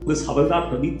this Havildar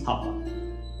Pradeep Thapa,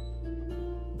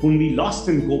 whom we lost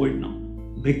in COVID now,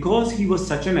 because he was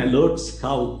such an alert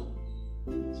scout,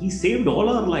 he saved all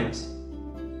our lives.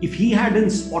 If he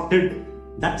hadn't spotted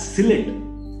that silhouette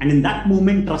and in that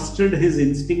moment trusted his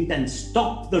instinct and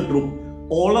stopped the troop,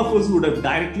 all of us would have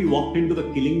directly walked into the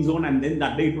killing zone, and then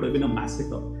that day it would have been a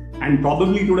massacre. And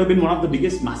probably it would have been one of the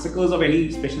biggest massacres of any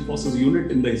special forces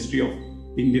unit in the history of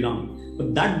the Indian Army.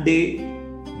 But that day,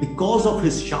 because of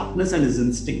his sharpness and his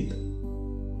instinct,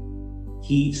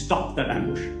 he stopped that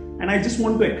ambush. And I just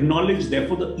want to acknowledge,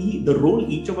 therefore, the role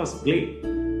each of us play,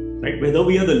 right? Whether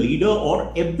we are the leader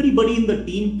or everybody in the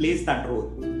team plays that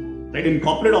role, right? In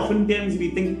corporate, oftentimes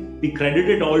we think we credit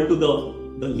it all to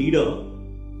the leader.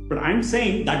 But I'm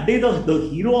saying that day, the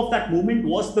hero of that moment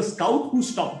was the scout who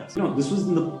stopped us. This was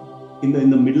in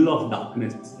the middle of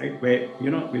darkness, right? Where,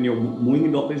 when you're moving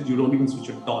into operations, you don't even switch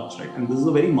your torch, right? And this is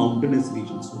a very mountainous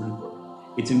region, Surenpur.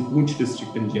 It's in Poonch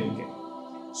district in J&K.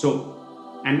 So,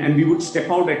 and we would step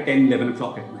out at 10, 11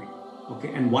 o'clock at night,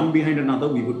 okay? And one behind another,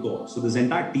 we would go. So this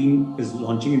entire team is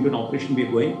launching into an operation.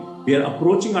 We are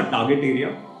approaching our target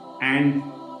area. And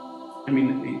I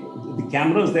mean, the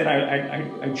cameras there,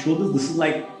 I'd show this. This is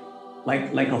like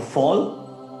a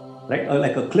fall, right? Or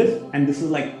like a cliff. And this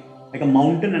is like a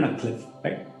mountain and a cliff,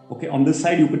 right? Okay, on this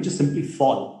side, you could just simply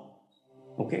fall,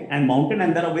 okay? And mountain,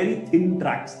 and there are very thin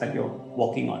tracks that you're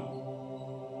walking on,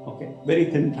 okay? Very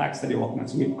thin tracks that you're walking on.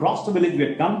 So we had crossed the village, we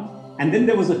had come, and then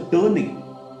there was a turning,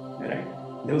 right?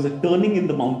 There was a turning in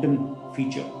the mountain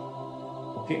feature,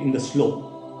 okay, in the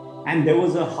slope. And there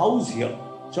was a house here.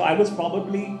 So I was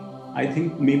probably, I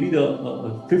think, maybe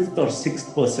the fifth or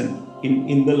sixth person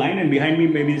in the line, and behind me,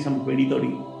 maybe some 20, 30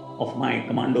 of my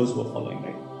commandos were following,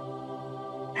 right?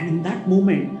 And in that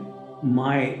moment,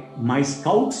 my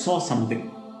scout saw something.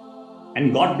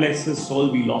 And God bless his soul,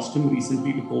 we lost him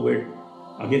recently to COVID.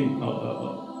 Again,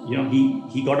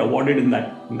 he got awarded in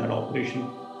that operation.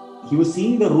 He was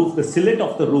seeing the roof, the silhouette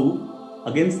of the roof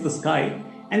against the sky,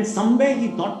 and somewhere he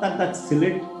thought that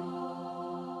silhouette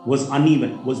was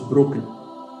uneven, was broken.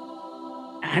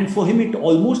 And for him, it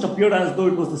almost appeared as though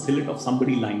it was the silhouette of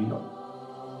somebody lying down.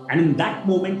 And in that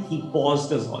moment, he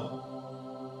paused us all.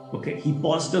 Okay, he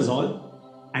paused us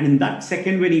all. And in that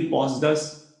second, when he paused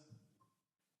us,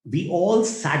 we all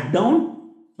sat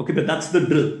down. Okay, but that's the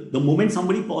drill. The moment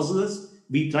somebody pauses us,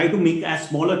 we try to make as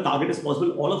small a target as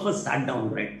possible. All of us sat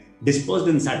down, right? Dispersed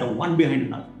and sat down, one behind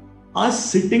another. Us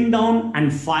sitting down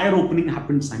and fire opening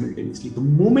happened simultaneously. The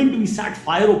moment we sat,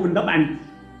 fire opened up, and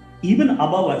even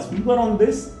above us, we were on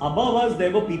this. Above us,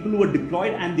 there were people who were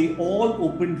deployed, and they all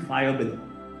opened fire below.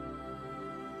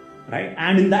 Right?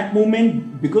 And in that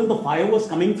moment, because the fire was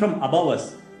coming from above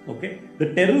us, okay,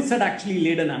 the terrorists had actually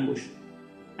laid an ambush.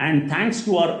 And thanks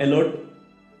to our alert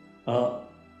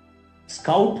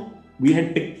scout, we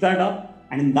had picked that up.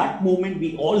 And in that moment,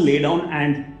 we all lay down,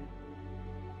 and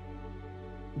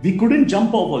we couldn't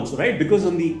jump off also, right? Because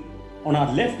on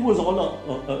our left was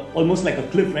almost like a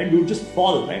cliff, right? We would just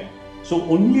fall, right? So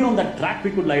only on that track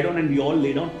we could lie down, and we all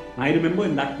lay down. And I remember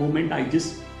in that moment,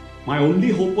 my only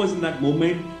hope was in that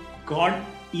moment, God,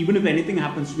 even if anything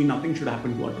happens to me, nothing should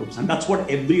happen to our troops. And that's what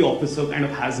every officer kind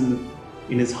of has in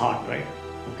his heart, right?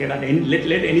 Okay, that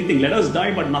let us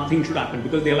die, but nothing should happen,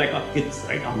 because they're like our kids,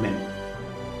 right? Our men.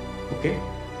 Okay,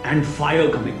 and fire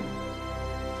coming.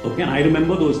 Okay, and I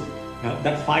remember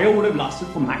that fire would have lasted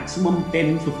for maximum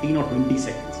 10, 15 or 20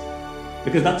 seconds.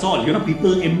 Because that's all,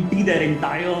 people empty their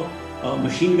entire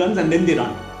machine guns and then they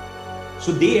run.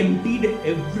 So they emptied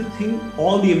everything,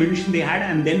 all the ammunition they had,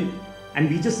 and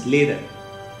we just lay there.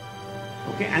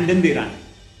 Okay, and then they ran.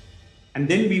 And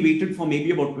then we waited for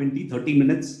maybe about 20, 30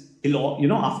 minutes till,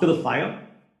 after the fire.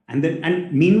 And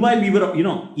meanwhile, we were,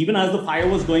 even as the fire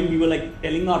was going, we were like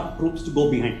telling our troops to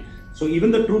go behind. So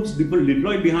even the troops, people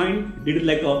deployed behind, did it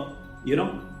like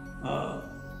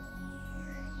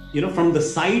from the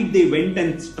side, they went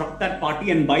and struck that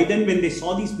party. And by then, when they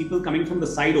saw these people coming from the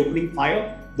side opening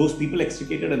fire, those people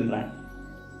extricated and ran.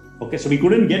 Okay, so we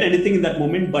couldn't get anything in that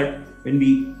moment, but when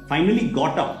we finally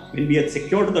got up, when we had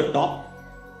secured the top,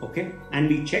 okay, and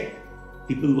we checked,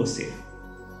 people were safe.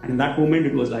 And in that moment,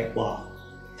 it was like, wow,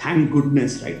 thank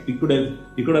goodness, right? We could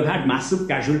have had massive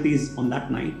casualties on that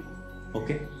night,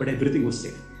 okay, but everything was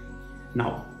safe.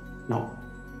 Now,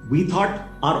 we thought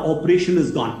our operation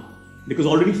is gone, because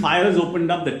already fire has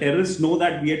opened up. The terrorists know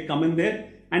that we had come in there,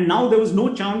 and now there was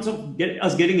no chance of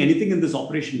us getting anything in this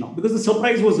operation now, because the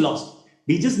surprise was lost.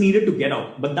 We just needed to get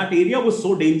out. But that area was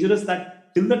so dangerous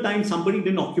that till the time somebody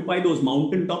didn't occupy those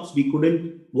mountain tops, we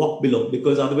couldn't walk below,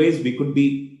 because otherwise we could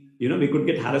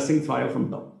get harassing fire from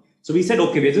top. So we said,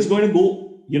 okay, we're just going to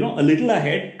go, a little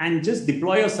ahead and just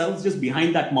deploy ourselves just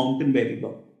behind that mountain where we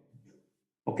were.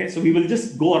 Okay, so we will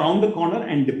just go around the corner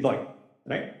and deploy,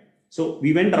 right? So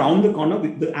we went around the corner,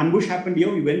 the ambush happened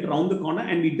here, we went around the corner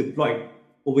and we deployed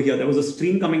over here. There was a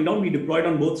stream coming down, we deployed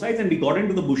on both sides and we got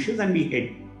into the bushes and we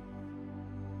hid.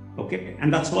 Okay,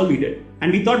 and that's all we did.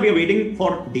 And we thought we were waiting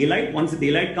for daylight. Once the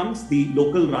daylight comes, the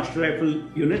local Rashtra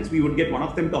Rifle units, we would get one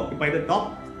of them to occupy the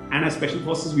top, and as special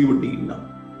forces, we would deal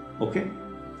them. Okay.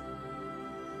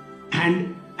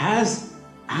 And as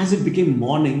it became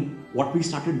morning, what we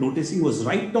started noticing was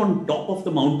right on top of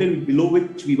the mountain below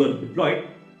which we were deployed,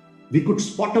 we could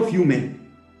spot a few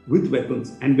men with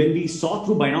weapons. And when we saw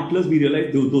through binoculars, we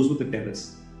realized those were the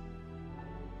terrorists.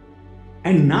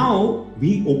 And now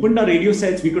we opened our radio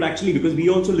sets, we could actually, because we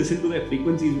also listened to their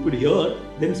frequencies, we could hear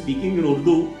them speaking in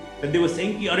Urdu, that they were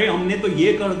saying, ki, "Arey, humne to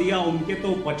ye kar diya, unke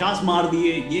to 50 maar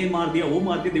diye, ye maar diya, wo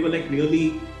maar diya." They were like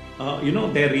really,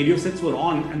 their radio sets were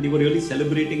on and they were really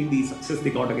celebrating the success they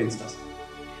got against us.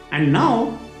 And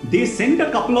now they sent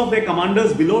a couple of their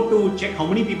commanders below to check how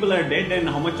many people are dead and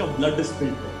how much of blood is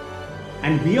spilled.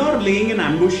 And we are laying an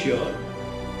ambush here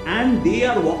and they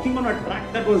are walking on a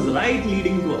track that was right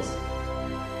leading to us.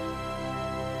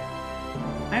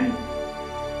 And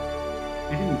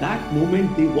in that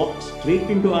moment, they walked straight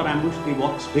into our ambush, they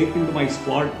walked straight into my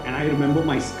squad, and I remember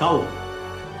my scout.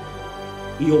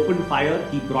 He opened fire,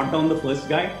 he brought down the first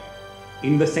guy.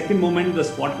 In the second moment, the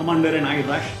squad commander and I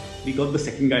rushed, we got the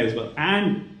second guy as well.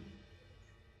 And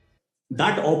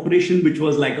that operation, which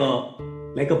was like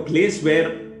a place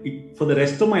where for the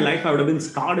rest of my life, I would have been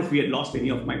scarred if we had lost any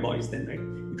of my boys then, right?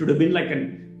 It would have been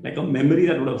like a memory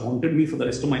that would have haunted me for the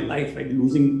rest of my life, right?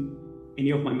 Losing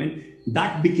any of my men.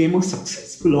 That became a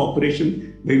successful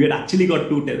operation where we had actually got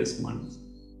 2 terrorist commanders.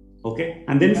 Okay.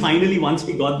 And then finally, once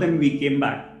we got them, we came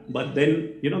back. But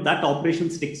then, that operation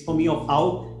sticks for me of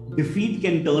how defeat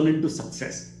can turn into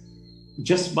success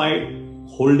just by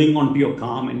holding on to your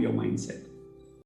calm and your mindset.